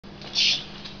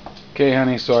Okay,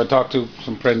 honey, so I talked to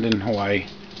some friend in Hawaii.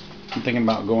 I'm thinking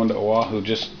about going to Oahu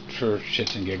just for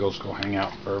shits and giggles, go hang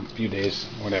out for a few days,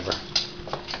 whatever.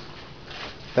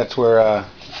 That's where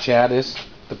Chad is,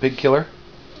 the pig killer.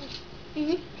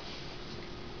 Mhm.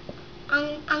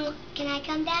 Can I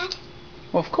come, Dad?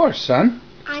 Well, of course, son.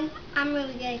 I'm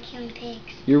really good at killing pigs.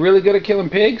 You're really good at killing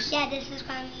pigs? Yeah, this is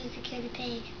what I'm using to kill the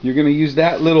pig. You're gonna use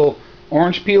that little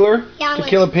orange peeler to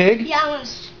kill a pig? Yeah, I'm gonna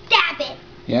stab it.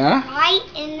 Yeah? Right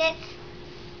in its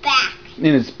back.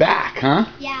 In its back, huh?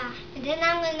 Yeah, and then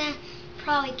I'm gonna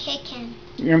probably kick him.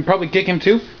 You're gonna probably kick him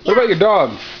too? Yeah. What about your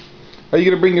dog? Are you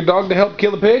gonna bring your dog to help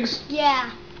kill the pigs?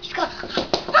 Yeah. Just go.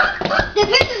 The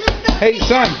pigs are just gonna Hey,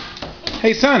 son.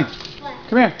 Hey, son. What?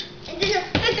 Come here. And then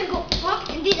the pigs are go.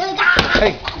 And these are die.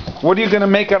 Hey, what are you gonna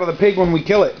make out of the pig when we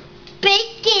kill it?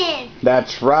 Bacon.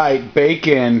 That's right,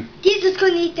 bacon. Jesus is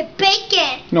gonna eat the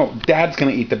bacon. No, Dad's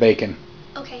gonna eat the bacon.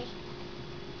 Okay.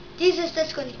 Jesus is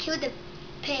just gonna kill the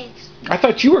pigs. I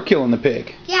thought you were killing the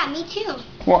pig. Yeah, me too.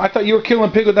 Well, I thought you were killing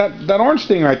the pig with that orange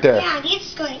thing right there. Yeah, Jesus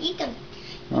is gonna eat them.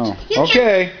 Oh,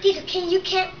 okay. Jesus, you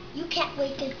can't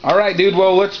wait to. All right, dude.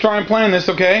 Well, let's try and plan this,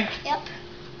 okay? Yep.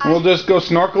 We'll just go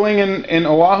snorkeling in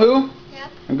Oahu.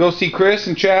 Yep. And go see Chris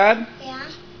and Chad. Yeah.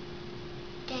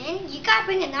 Then you gotta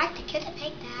bring a knife to kill the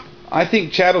pig, Dad. I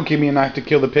think Chad will give me a knife to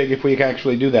kill the pig if we can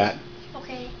actually do that.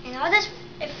 Okay. And I'll just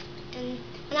then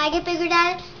when I get bigger,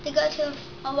 Dad, to go to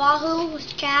Oahu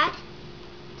with Chad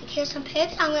to kill some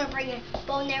pigs, I'm gonna bring a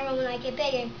bow and arrow when I get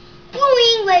bigger.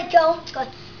 Boing, let it go. It's going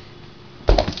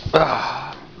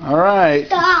All right.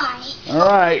 die. All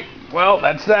right. Well,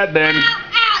 that's that then.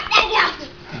 Ow,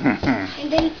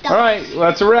 and then die. All right. Well,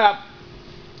 that's a wrap.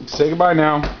 Say goodbye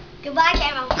now. Goodbye,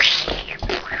 Camel.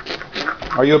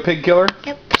 Are you a pig killer?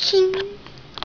 Yep.